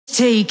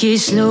Take it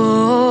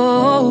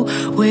slow,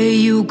 where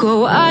you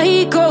go,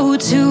 I go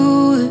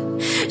too.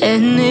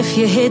 And if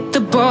you hit the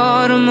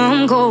bottom,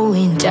 I'm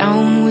going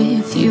down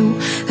with you.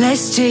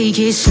 Let's take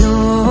it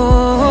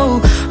slow,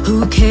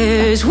 who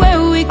cares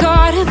where we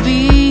gotta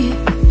be?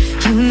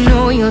 You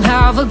know you'll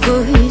have a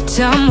good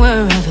time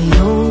wherever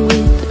you're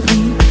with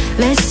me.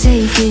 Let's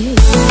take it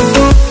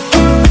slow.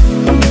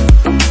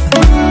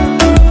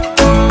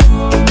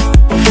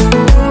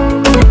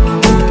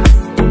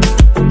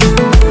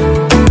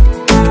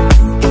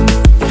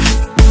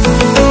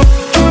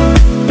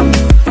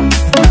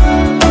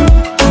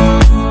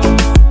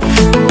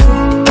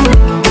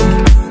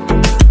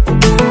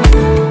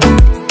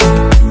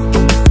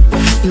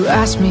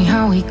 Ask me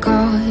how we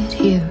got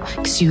here,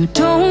 'cause you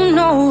don't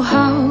know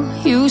how.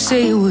 You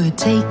say we're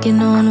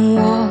taking on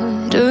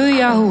water,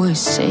 yeah, we're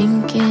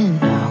sinking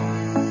now.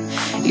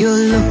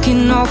 You're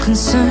looking all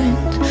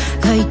concerned,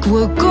 like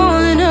we're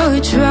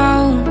gonna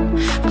drown.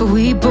 But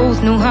we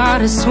both know how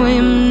to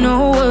swim,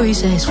 no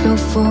worries as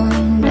we'll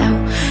find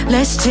out.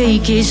 Let's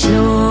take it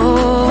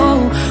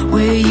slow,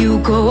 where you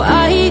go,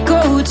 I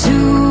go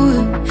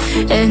too.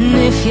 And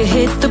if you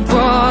hit the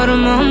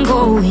bottom, I'm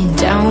going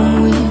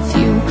down with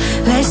you.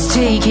 Let's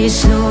take it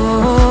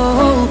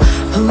slow,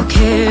 who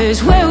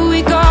cares where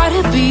we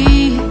gotta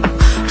be?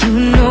 You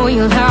know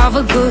you'll have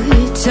a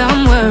good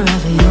time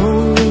wherever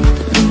you're with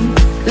me.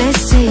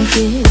 Let's take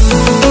it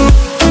slow.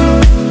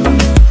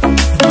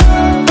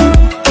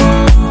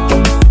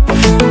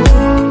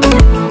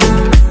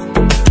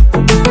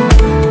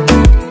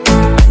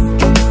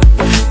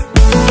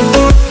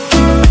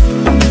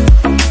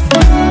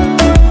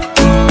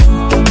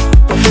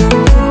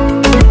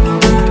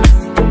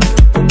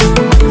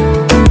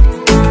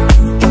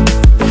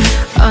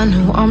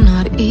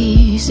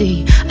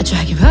 I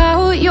drag you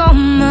out your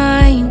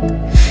mind,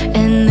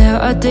 and there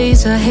are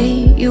days I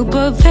hate you,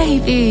 but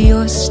baby,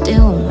 you're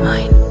still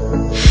mine.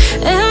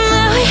 And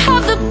then we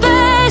have the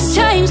best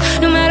times,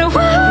 no matter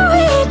what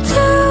we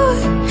do.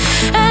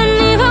 And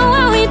even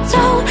when we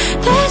don't,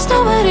 there's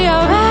nobody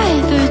I'd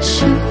rather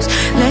choose.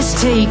 Let's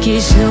take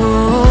it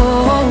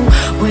slow,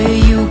 where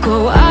you go,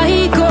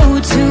 I go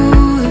too.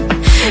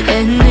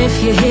 And if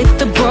you hit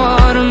the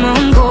bottom,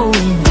 I'm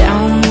going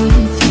down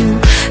with you.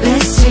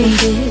 Let's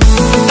take it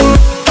slow.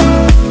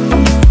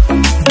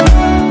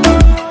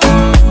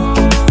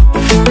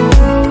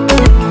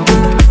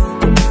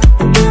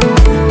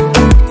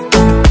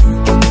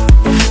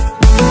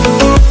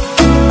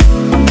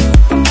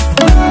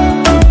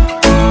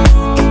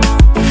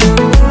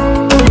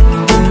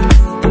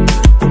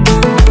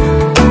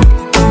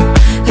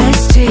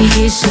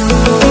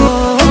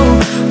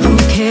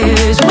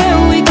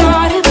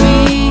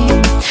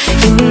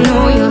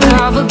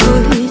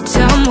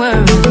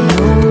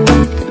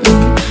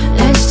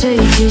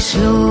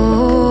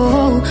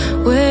 Slow,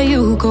 where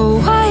you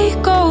go, I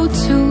go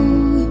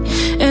too.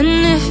 And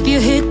if you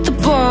hit the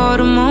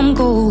bottom, I'm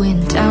going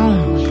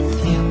down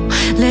with you.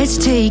 Let's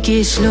take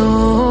it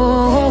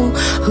slow,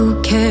 who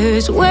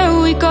cares where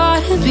we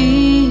gotta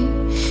be?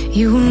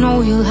 You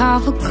know you'll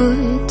have a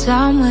good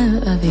time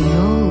wherever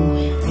you're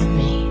with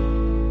me.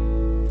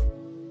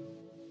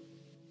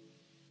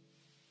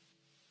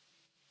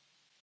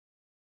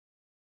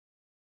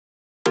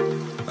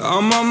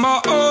 I'm on my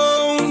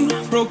own,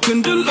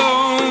 broken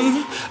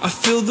alone. I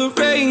feel the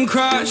rain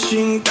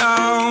crashing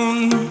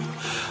down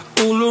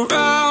all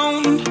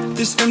around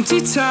this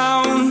empty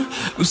town.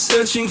 I'm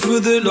searching for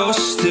the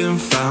lost and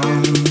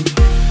found,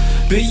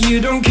 but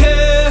you don't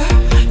care,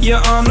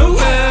 you're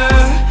unaware.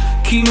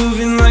 Keep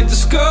moving like the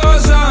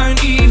scars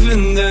aren't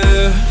even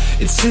there.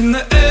 It's in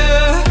the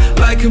air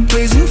like a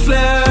blazing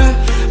flare.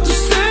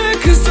 Just stare,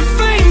 'cause the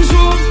flames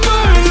will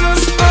burn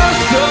us. I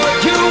thought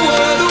you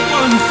were the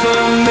one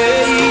for me,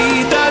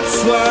 that's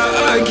why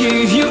I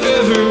gave you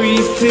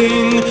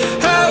everything.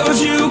 Held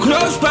you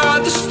close by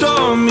the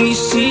stormy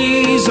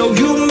seas. Oh,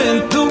 you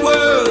meant the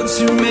world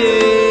to me.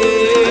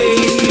 I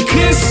used to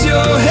kiss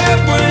your head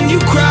when you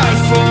cried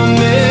for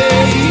me,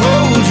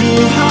 hold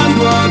your hand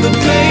while the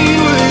pain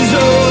was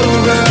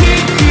over,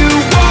 keep you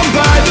warm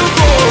by the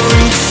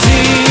roaring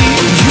sea.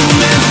 You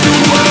meant the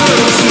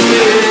world to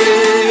me.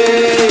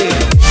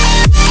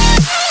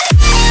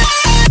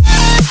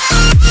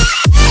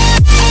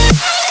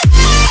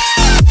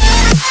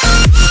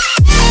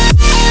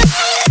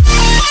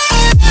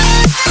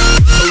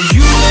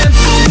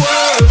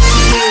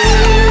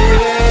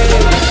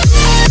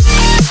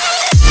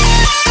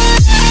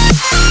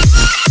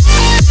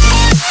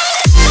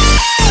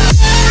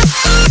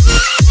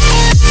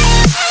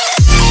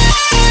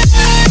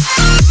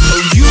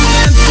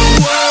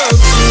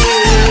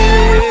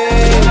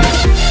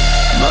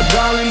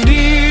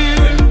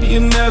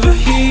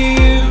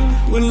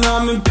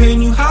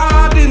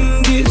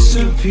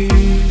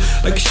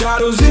 Like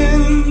shadows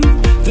in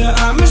the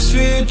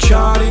atmosphere,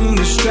 charting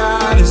the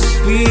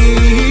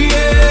stratosphere.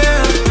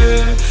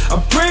 Yeah. I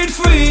prayed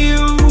for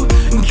you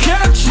and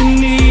kept you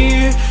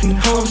near, in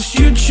hopes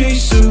you'd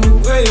chase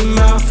away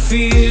my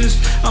fears.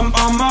 I'm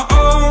on my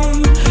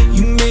own,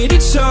 you made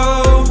it so,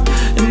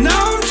 and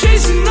now I'm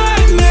chasing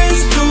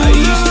nightmares too. I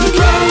used to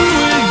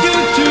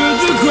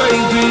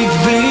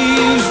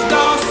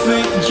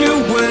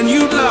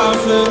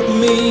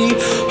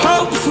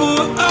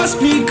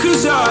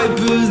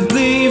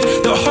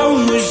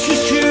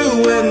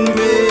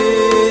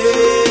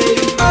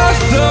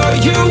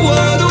you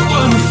were the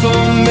one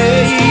for me.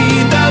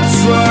 That's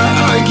why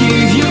I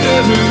give you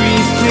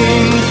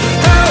everything.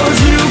 Held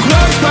you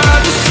close by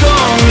the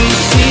stormy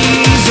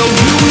seas. Oh,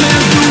 you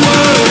meant the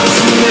world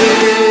to me.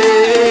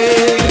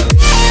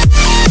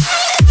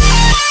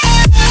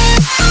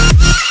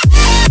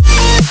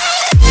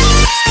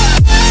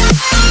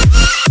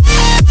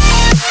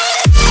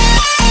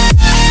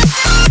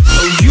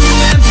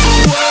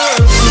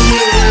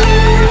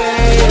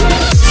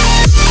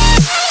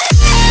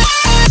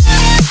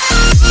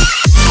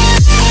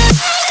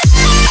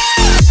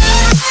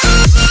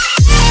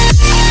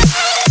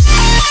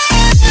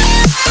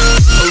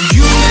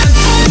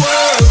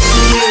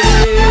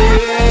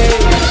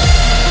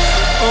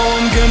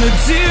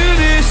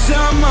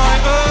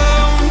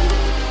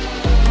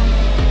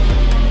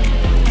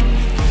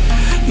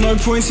 No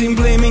point in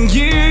blaming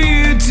you,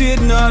 you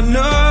did not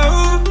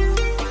know.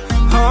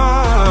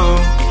 Oh,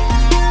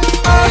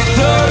 I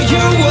thought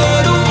you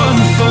were the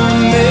one for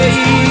me.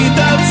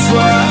 That's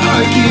why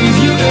I give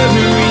you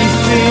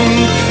everything.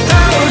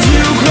 Held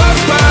you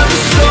close by the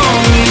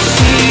stormy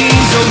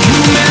seas. Oh, you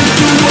meant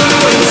the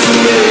world to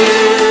me.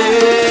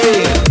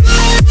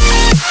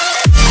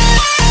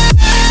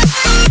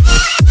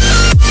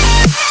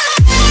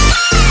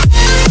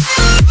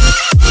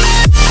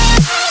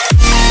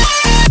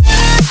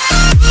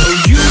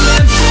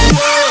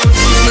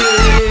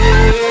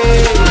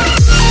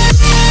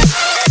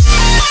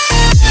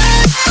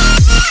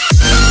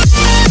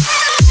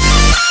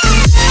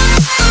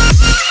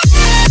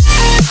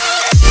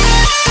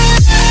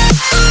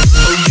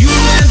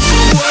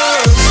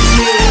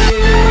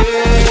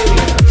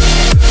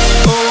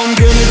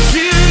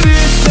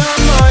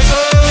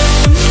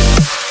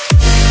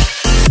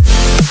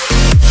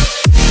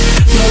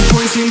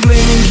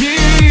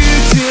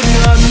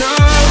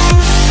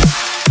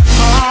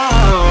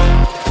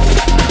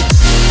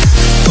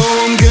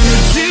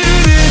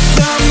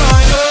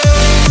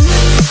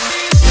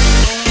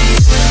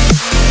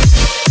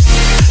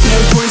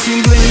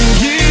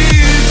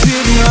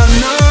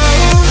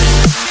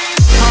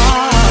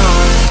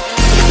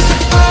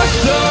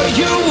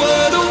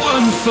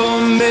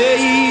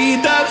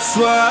 That's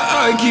why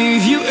I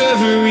give you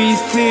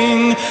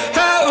everything.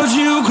 Held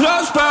you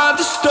close by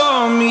the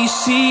stormy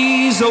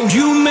seas. Oh,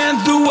 you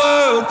meant the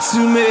world to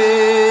me.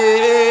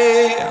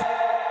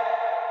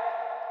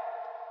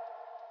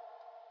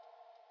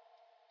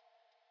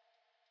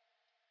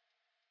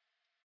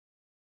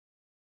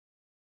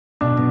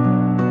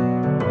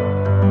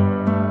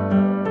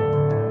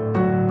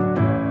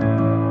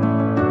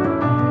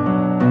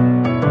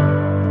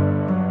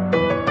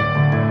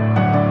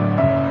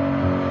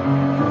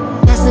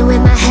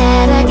 In my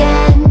head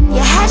again, you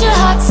had your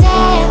heart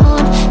set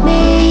on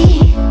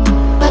me,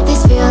 but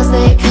these feels,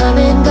 they come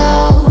and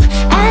go,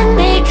 and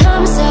they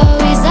come so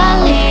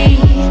easily.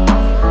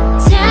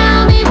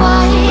 Tell me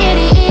what it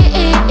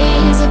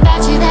is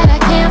about you that I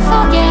can't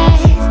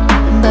forget,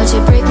 but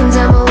you're breaking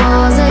down my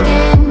walls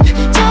again,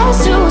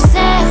 just to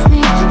set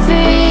me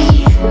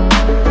free.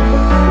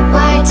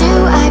 Why do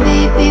I,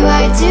 baby,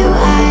 why do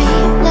I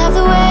love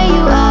the way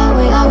you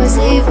always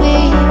leave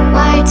me?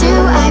 Why do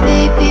I,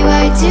 baby,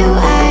 why do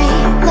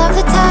I love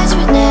the touch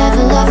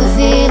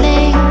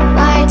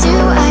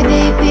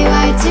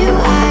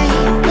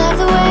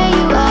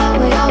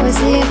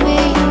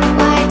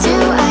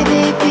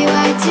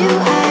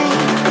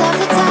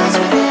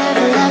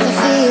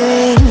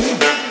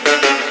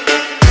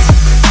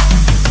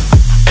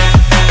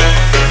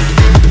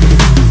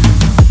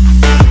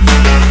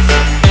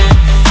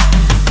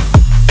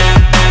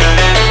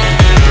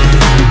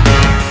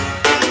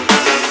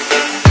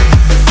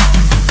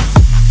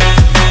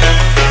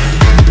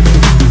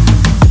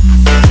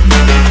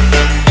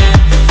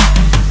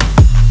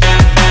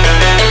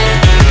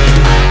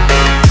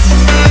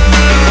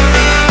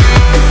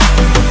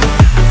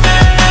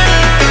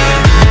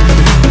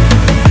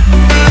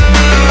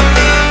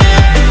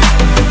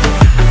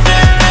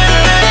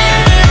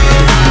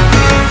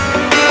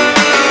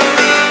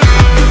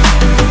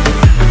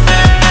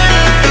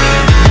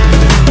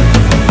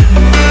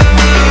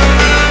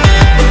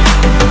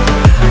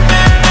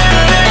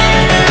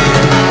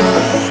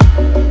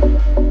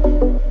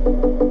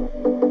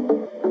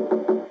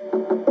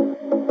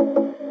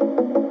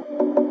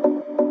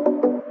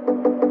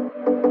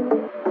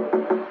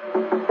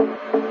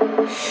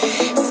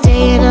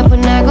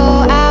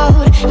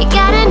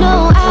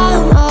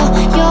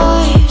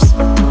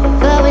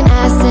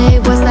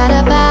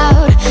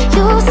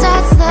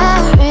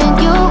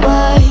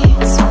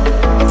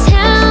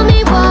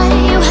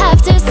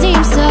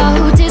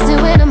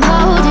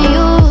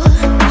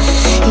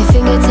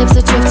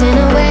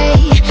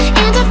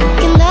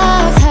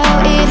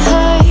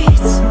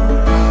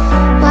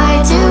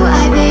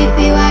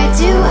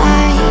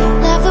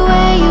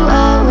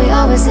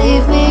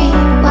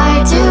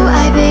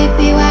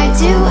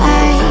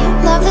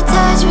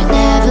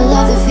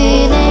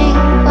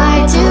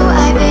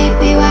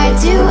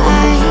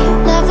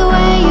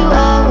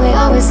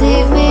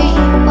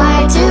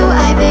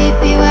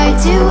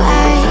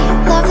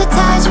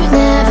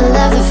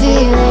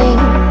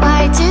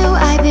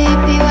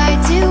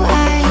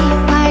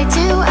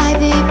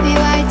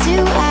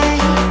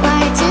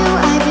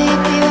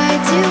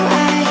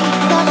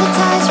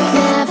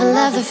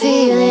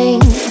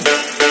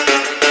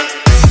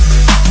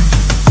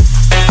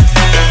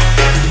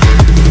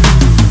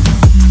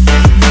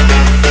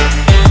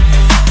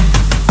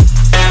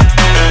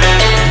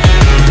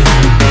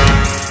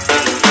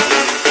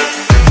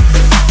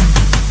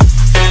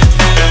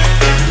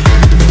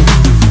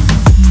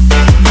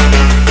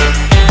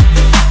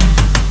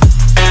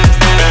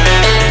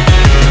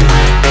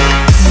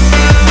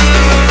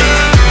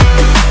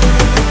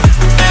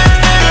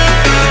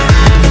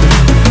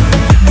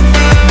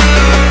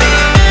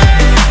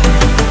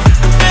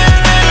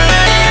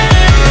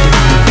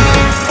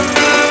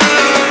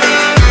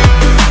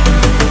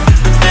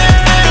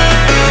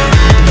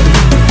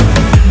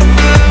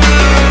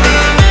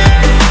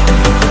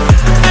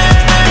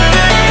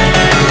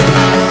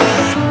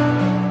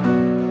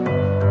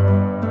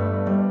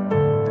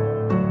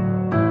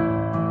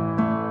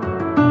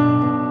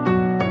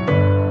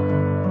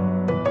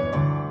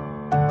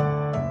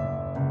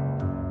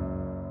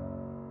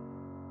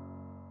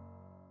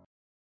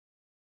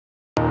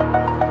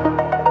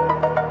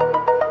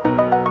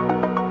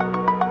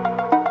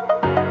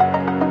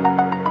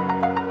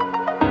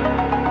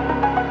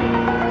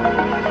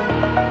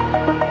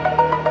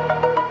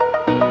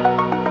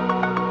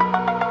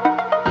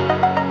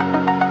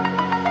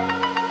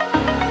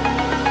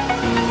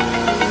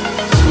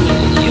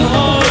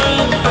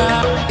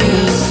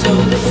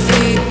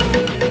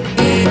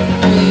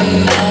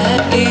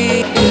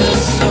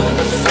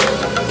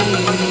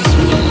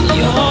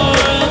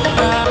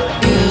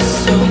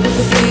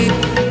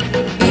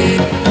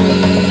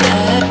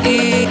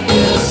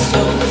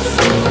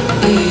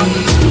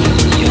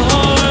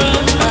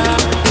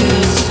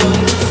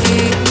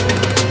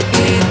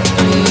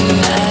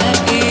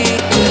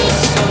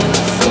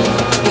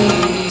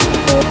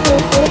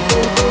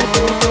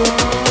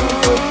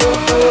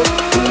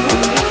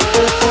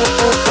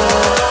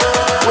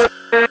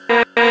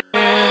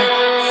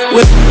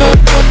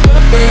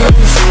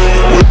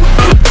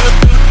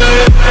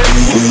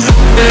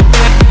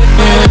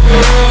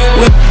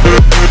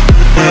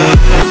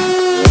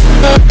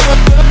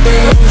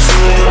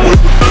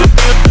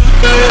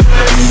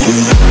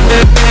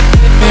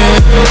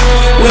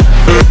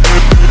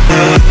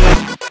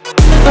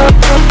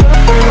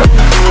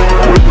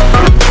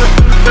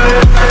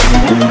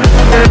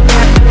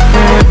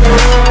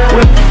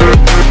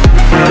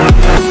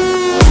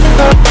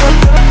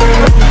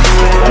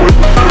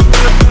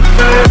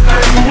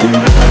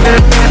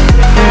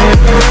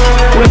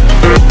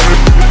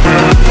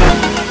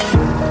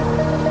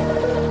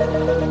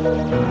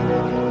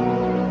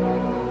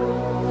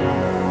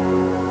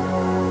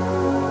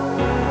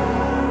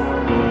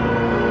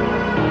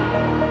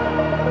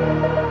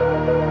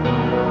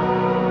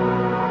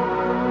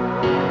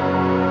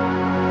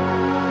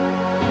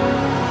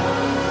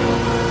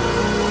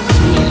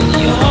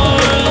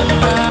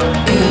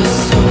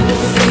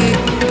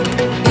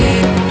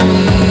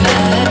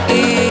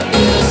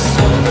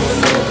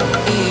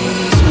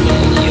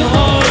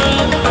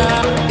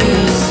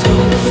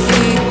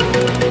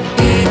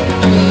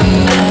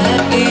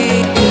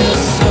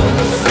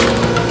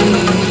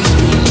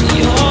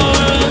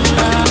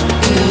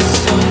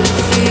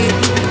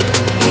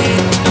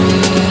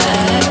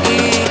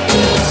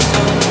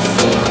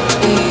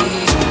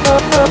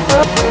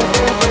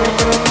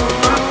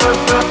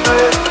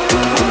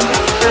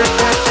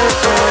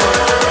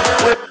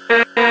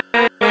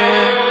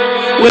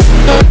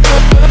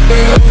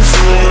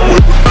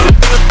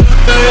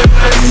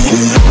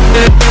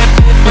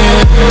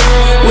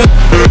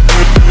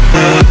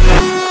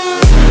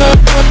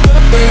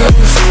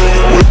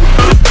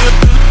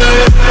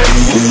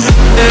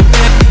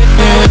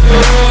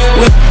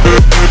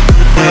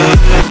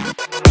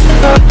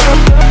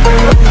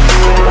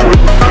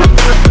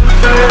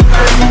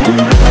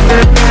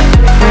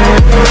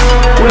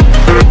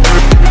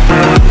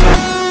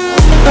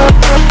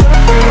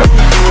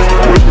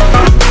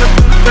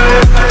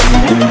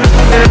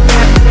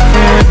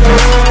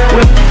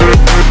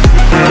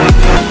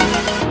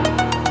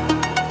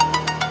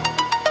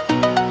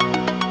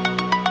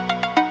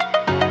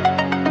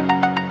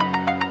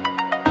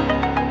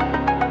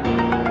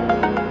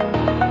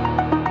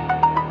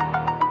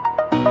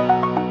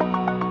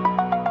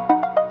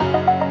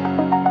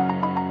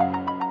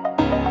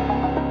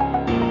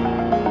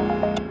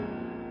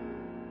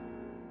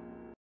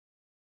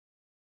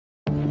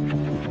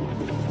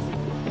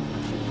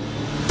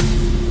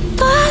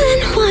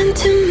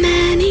been too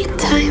many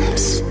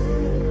times,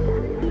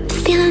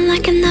 feeling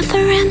like it never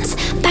ends.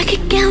 Back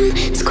again,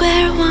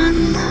 square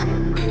one.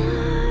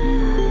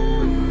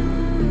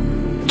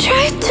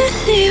 Try to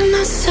leave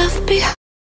myself behind.